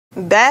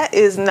That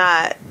is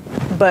not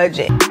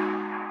budging.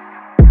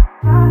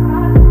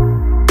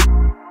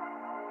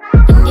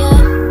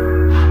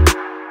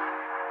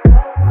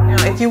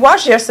 Now, if you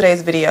watched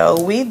yesterday's video,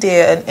 we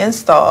did an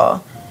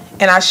install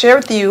and I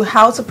shared with you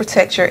how to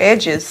protect your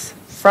edges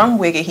from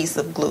wig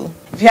adhesive glue.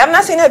 If you have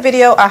not seen that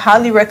video, I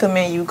highly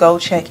recommend you go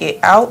check it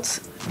out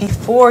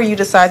before you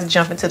decide to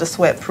jump into the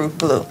sweat-proof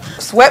glue.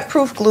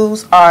 Sweat-proof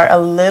glues are a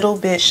little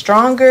bit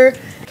stronger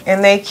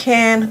and they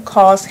can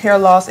cause hair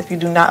loss if you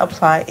do not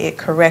apply it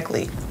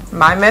correctly.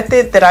 My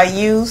method that I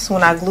use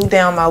when I glue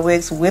down my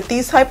wigs with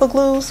these type of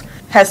glues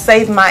has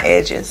saved my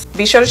edges.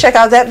 Be sure to check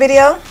out that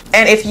video.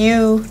 And if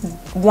you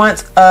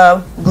want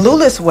a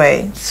glueless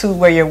way to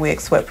wear your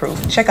wig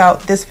sweat-proof, check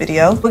out this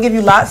video. We'll give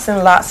you lots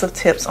and lots of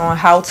tips on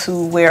how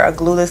to wear a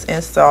glueless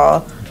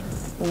install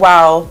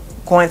while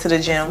going to the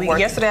gym.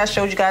 Yesterday I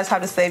showed you guys how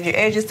to save your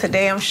edges.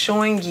 Today I'm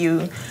showing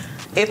you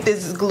if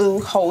this glue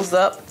holds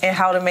up and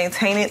how to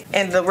maintain it.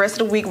 And the rest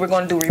of the week we're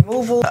going to do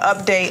removal,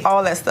 update,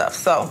 all that stuff.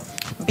 So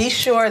be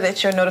sure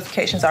that your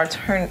notifications are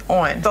turned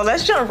on. So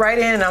let's jump right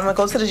in and I'm gonna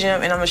go to the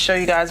gym and I'm gonna show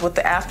you guys what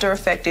the after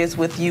effect is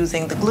with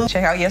using the glue.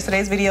 Check out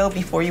yesterday's video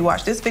before you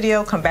watch this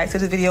video. Come back to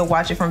the video,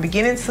 watch it from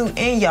beginning to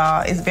end,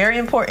 y'all. It's very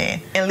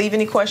important. And leave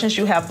any questions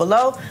you have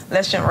below.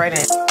 Let's jump right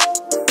in.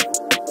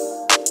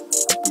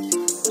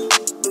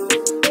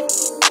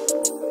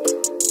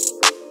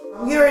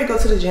 I'm getting ready to go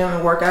to the gym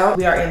and work out.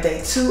 We are in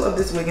day 2 of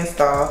this wig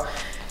install.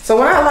 So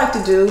what I like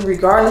to do,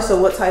 regardless of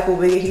what type of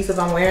wig adhesive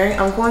I'm wearing,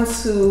 I'm going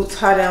to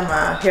tie down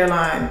my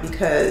hairline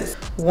because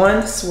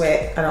 1,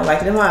 sweat, I don't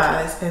like it in my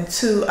eyes, and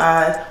 2,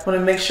 I want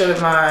to make sure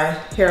that my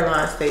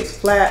hairline stays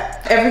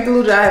flat. Every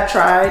glue that I have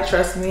tried,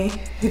 trust me,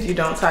 if you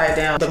don't tie it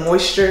down, the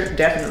moisture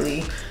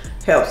definitely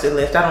helps it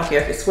lift. I don't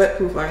care if it's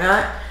sweat-proof or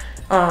not.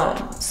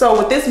 So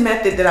with this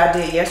method that I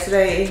did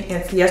yesterday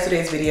in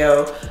yesterday's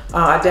video,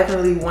 I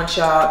definitely want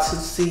y'all to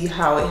see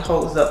how it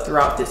holds up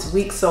throughout this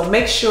week. So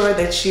make sure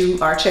that you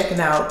are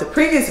checking out the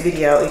previous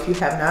video if you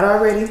have not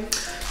already.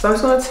 So I'm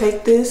just going to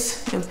take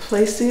this and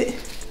place it,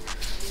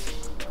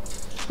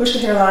 push the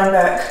hairline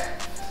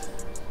back,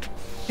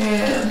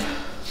 and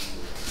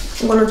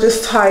I'm going to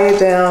just tie it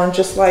down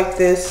just like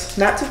this,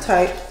 not too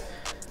tight.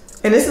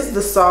 And this is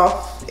the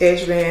soft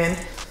edge band.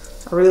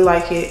 I really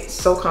like it, it's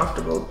so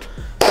comfortable.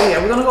 So yeah,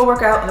 we're gonna go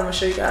work out and I'm gonna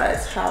show you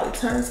guys how it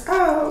turns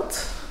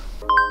out.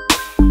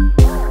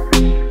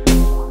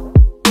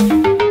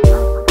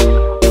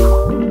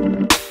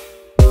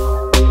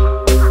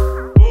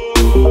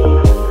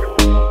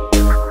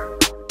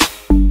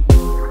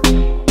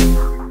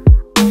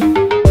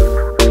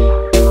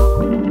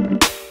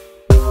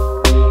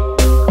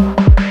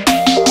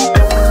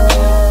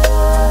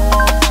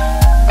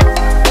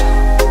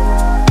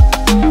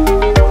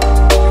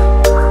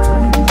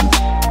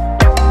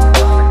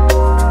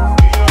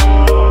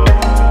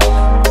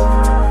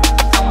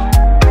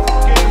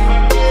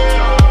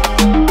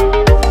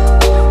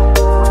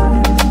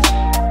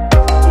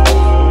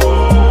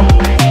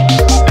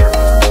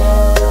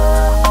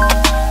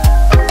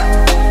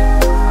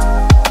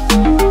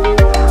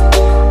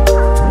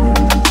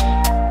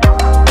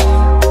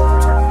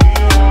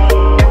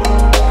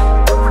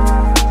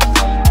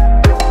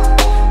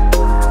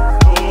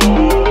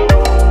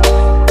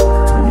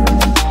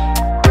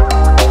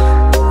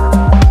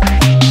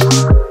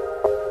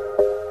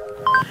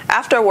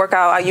 After a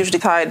workout, I usually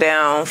tie it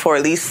down for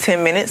at least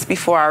 10 minutes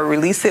before I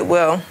release it.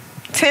 Well,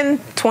 10,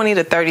 20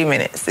 to 30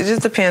 minutes. It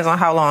just depends on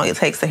how long it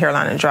takes the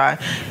hairline to dry.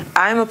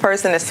 I'm a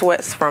person that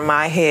sweats from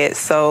my head.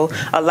 So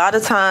a lot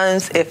of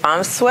times if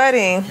I'm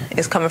sweating,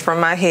 it's coming from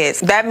my head.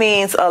 That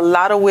means a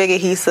lot of wig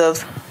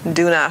adhesives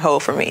do not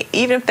hold for me.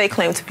 Even if they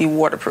claim to be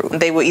waterproof,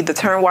 they will either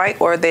turn white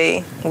or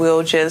they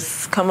will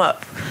just come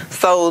up.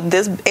 So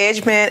this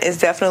edge band is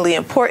definitely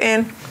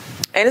important.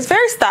 And it's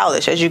very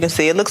stylish, as you can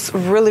see. It looks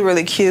really,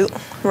 really cute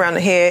around the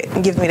head.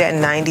 It gives me that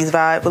 90s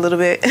vibe a little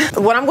bit.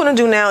 What I'm going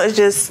to do now is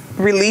just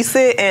release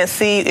it and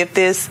see if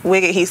this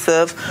wig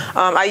adhesive,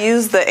 I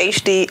use the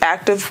HD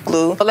active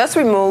glue. So let's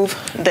remove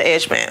the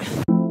edge band.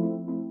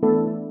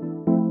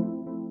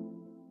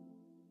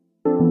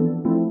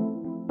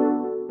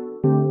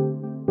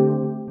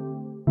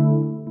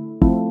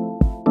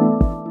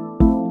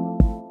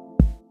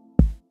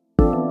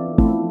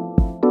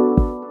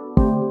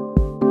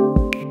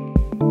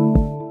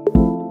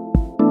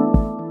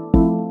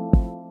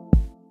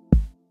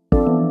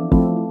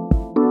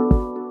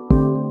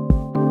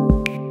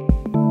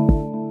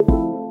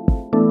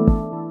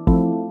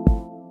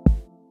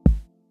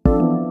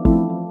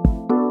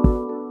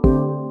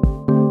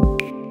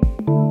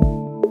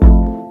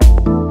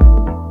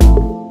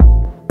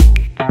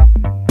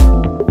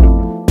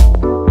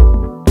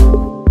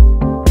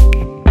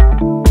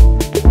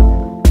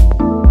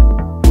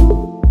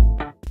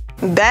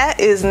 That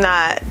is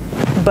not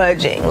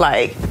budging.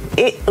 Like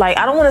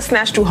I don't want to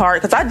snatch too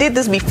hard because I did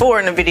this before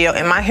in the video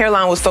and my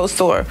hairline was so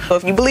sore. So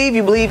if you believe,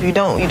 you believe, you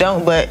don't,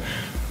 but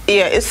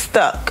yeah, it's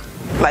stuck.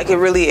 Like, it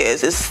really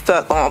is. It's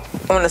stuck on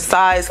the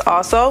sides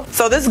also.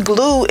 So this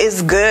glue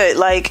is good.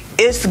 Like,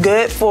 it's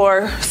good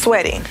for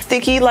sweating.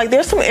 Sticky. Like,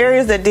 there's some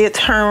areas that did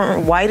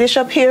turn whitish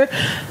up here.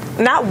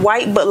 Not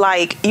white, but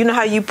like, you know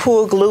how you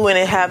pull glue and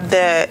it have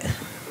that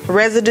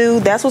residue?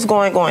 That's what's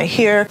going on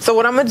here. So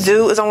what I'm gonna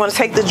do is I'm gonna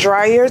take the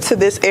dryer to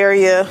this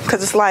area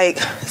because it's like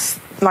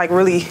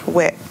really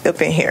wet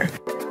up in here.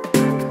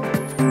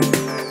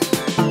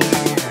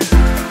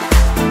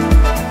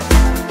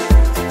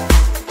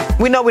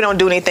 We know we don't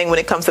do anything when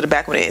it comes to the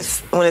back when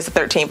it's a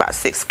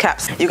 13x6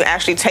 caps. You can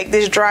actually take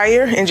this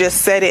dryer and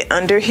just set it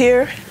under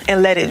here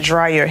and let it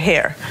dry your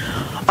hair.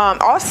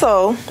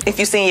 Also, if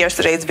you've seen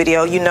yesterday's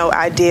video, you know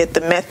I did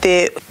the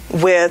method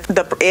with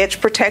the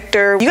edge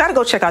protector. You gotta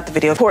go check out the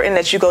video. It's important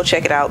that you go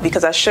check it out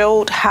because I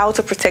showed how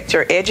to protect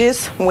your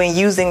edges when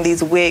using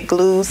these wig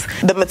glues.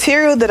 The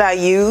material that I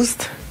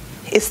used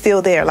is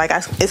still there. Like,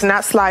 it's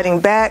not sliding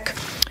back.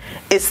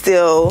 It's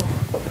still,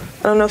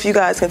 I don't know if you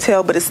guys can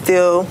tell, but it's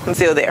still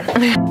there.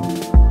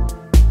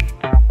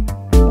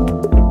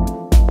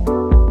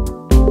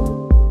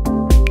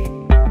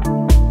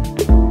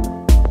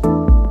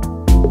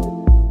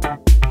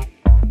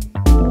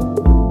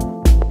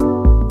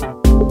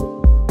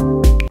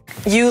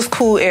 Use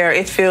Cool Air.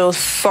 It feels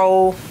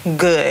so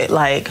good.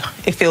 Like,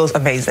 it feels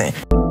amazing.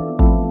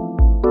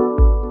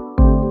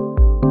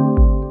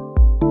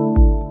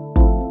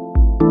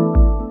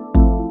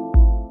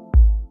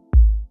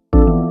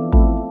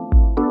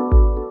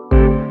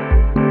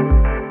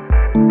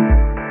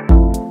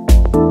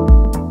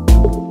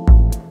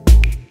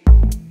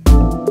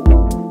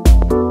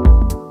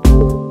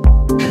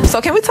 So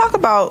can we talk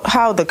about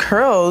how the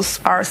curls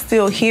are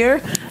still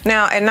here?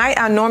 Now at night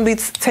I normally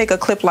take a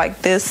clip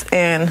like this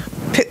and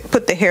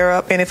put the hair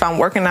up, and if I'm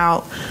working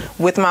out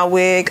with my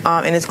wig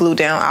and it's glued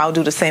down, I'll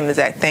do the same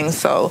exact thing.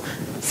 So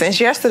since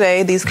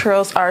yesterday, these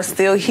curls are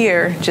still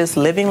here, just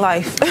living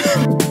life.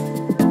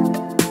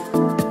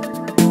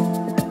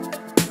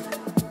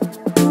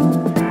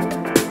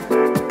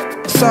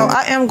 So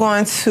I am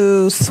going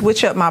to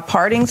switch up my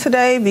parting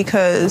today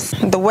because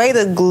the way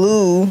the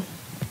glue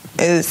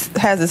has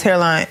this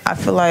hairline, I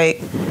feel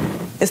like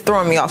it's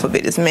throwing me off a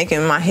bit. It's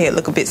making my head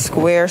look a bit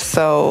square.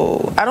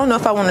 So I don't know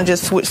if I want to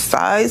just switch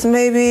sides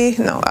maybe.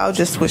 No, I'll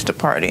just switch the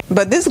parting.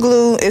 But this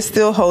glue is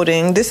still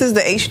holding. This is the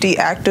HD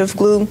Active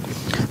glue.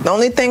 The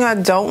only thing I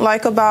don't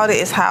like about it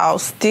is how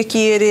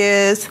sticky it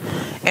is.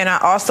 And I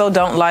also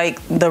don't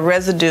like the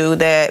residue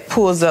that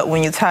pulls up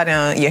when you tie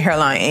down your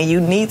hairline. And you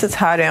need to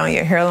tie down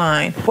your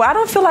hairline. Well, I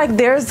don't feel like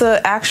there's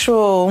an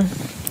actual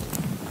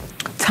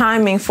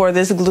timing for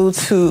this glue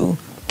to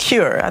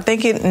cure. I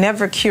think it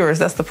never cures.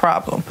 That's the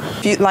problem.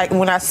 Like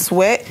when I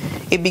sweat,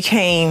 it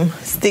became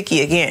sticky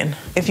again.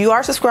 If you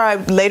are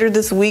subscribed later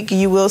this week,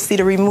 you will see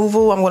the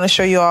removal. I'm going to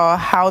show you all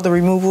how the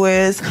removal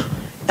is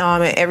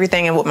and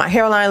everything and what my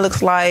hairline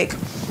looks like.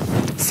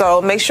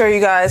 So make sure you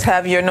guys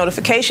have your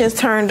notifications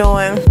turned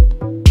on.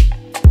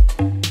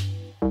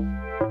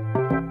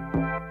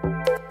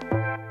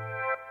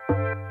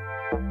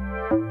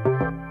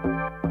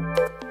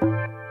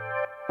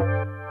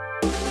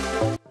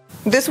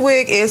 This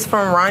wig is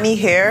from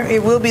Ronniehair.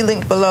 It will be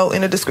linked below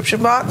in the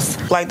description box.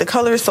 Like, the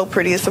color is so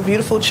pretty. It's a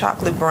beautiful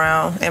chocolate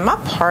brown, and my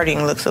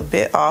parting looks a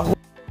bit off.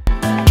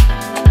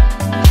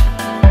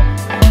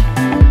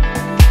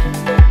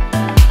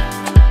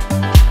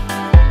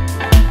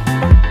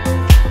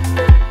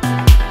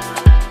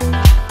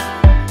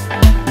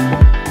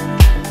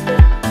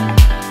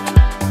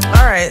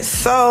 Alright,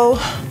 so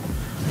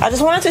I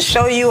just wanted to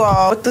show you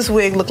all what this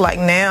wig look like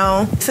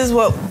now. This is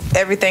what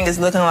everything is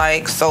looking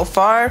like so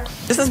far.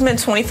 This has been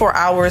 24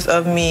 hours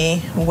of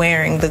me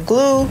wearing the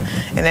glue,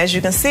 and as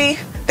you can see,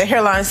 the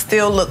hairline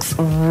still looks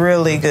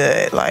really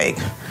good. Like,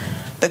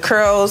 the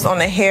curls on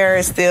the hair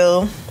is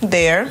still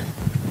there.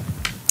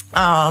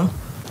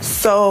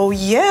 So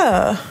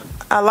yeah,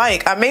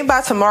 I may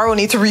by tomorrow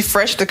need to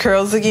refresh the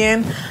curls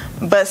again,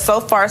 but so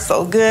far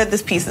so good.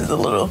 This piece is a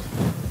little,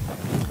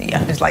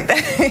 yeah, just like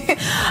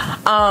that.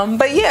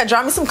 But yeah,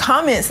 drop me some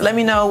comments. Let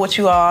me know what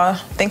you all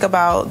think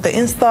about the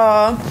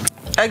install.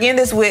 Again,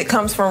 this wig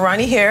comes from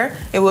Ronniehair.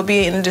 It will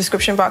be in the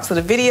description box of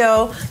the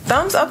video.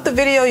 Thumbs up the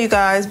video, you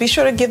guys. Be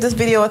sure to give this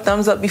video a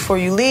thumbs up before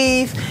you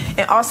leave.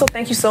 And also,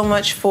 thank you so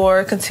much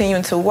for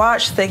continuing to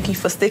watch. Thank you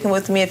for sticking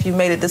with me if you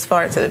made it this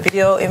far into the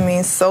video. It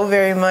means so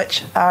very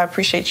much. I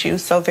appreciate you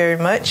so very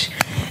much.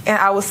 And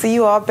I will see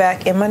you all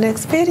back in my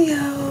next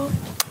video.